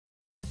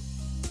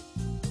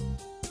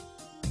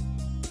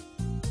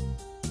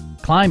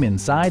Climb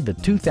inside the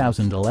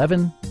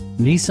 2011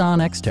 Nissan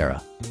Xterra.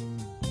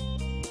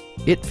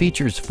 It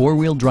features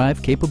four-wheel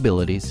drive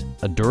capabilities,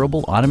 a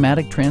durable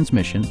automatic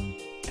transmission,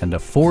 and a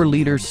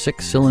 4-liter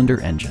 6-cylinder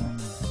engine.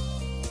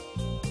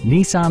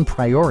 Nissan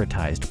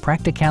prioritized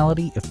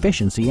practicality,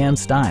 efficiency, and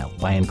style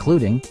by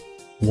including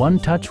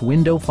one-touch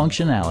window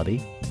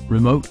functionality,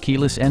 remote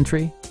keyless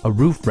entry, a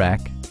roof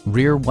rack,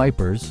 rear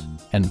wipers,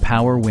 and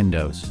power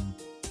windows.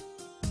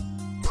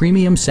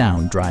 Premium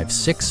sound drives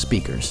 6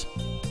 speakers,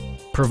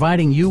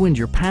 providing you and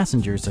your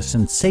passengers a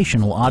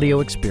sensational audio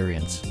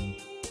experience.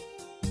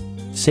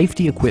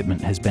 Safety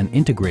equipment has been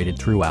integrated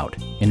throughout,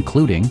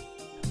 including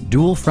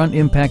dual front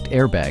impact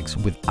airbags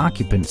with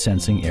occupant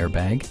sensing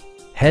airbag,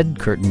 head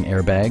curtain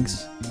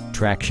airbags,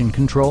 traction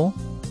control,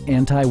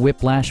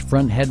 anti-whiplash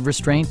front head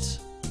restraints,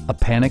 a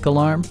panic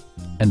alarm,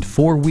 and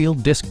 4-wheel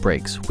disc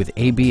brakes with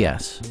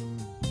ABS.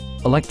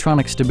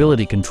 Electronic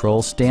stability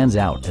control stands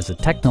out as a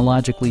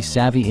technologically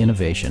savvy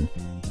innovation,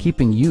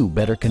 keeping you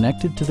better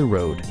connected to the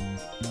road.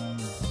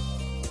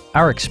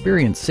 Our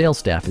experienced sales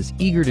staff is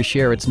eager to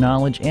share its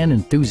knowledge and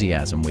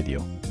enthusiasm with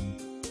you.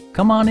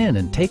 Come on in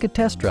and take a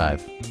test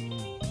drive.